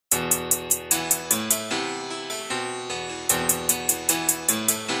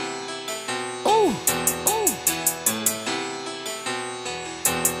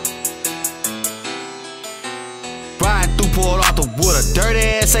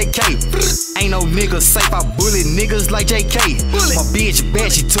SAK. Ain't no nigga safe, I bullet niggas like JK. My bitch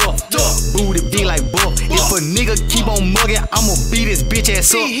bad, she tough. Booty be like buff. If a nigga keep on mugging, I'ma beat his bitch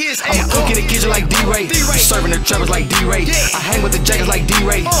ass up. I'ma cook in the kitchen like D-Ray. Serving the trappers like D-Ray. I hang with the jackets like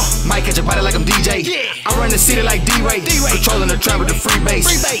D-Ray. Might catch a body like I'm DJ. I run the city like D-Ray. Controlling the trap with the free base.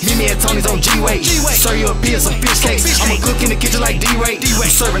 Me and Tony's on G-Way. Serve you a beer, some fish cakes. I'ma cook in the kitchen like D-Ray.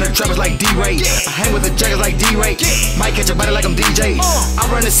 Serving the trappers like D-Ray. I hang with the jackets like D-Ray. Might catch a body like I'm DJ. I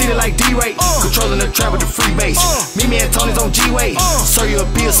run the city like D-Ray. Controlling the trap with the free base. Me and Tony's on G-Way. Serve you a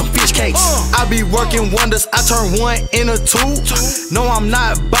beer, some fish cakes. I be working wonders. I turn one into two. No, I'm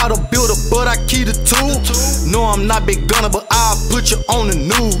not about a builder, but I keep the two. No, I'm not big gunner, but I'll put you on the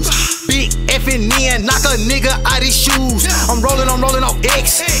news. Big effing in, knock a nigga out his shoes. I'm rolling off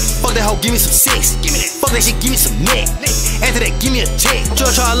X. Fuck that hoe, give me some sex. Fuck that shit, give me some neck. After that, give me a check.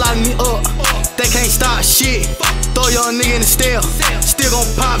 Judge try to lock me up, they can't stop shit. Throw young nigga in the stale, still gon'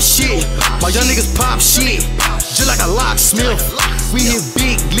 pop shit. My young niggas pop shit, just like a locksmith. We hit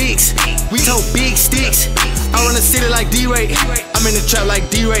big licks, we tote big sticks. I run the city like D-Ray, I'm in the trap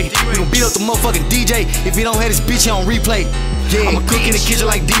like D-Ray. We gon' beat up the motherfucking DJ. If he don't have this bitch, he on replay. I'ma cook in the kitchen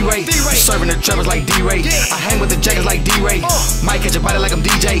like D-Ray. Serving the trappers like D-Ray. I hang with the jackets like D-Ray. Might catch a body like I'm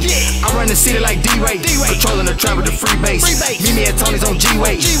DJ. I run the city like D-Ray. Controlling the trap with the free base. Me and Tony's on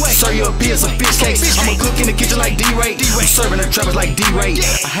G-Way. Serve you a beer, some fish cakes. I'ma cook in the kitchen like D-Ray. Serving the trappers like D-Ray.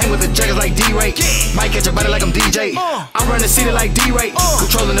 I hang with the jackets like D-Ray. Might catch a body like I'm DJ. I run the city like D-Ray.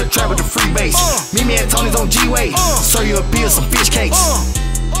 Controlling the trap with the free base. Me and Tony's on G-Way. Serve you a beer, some fish cakes.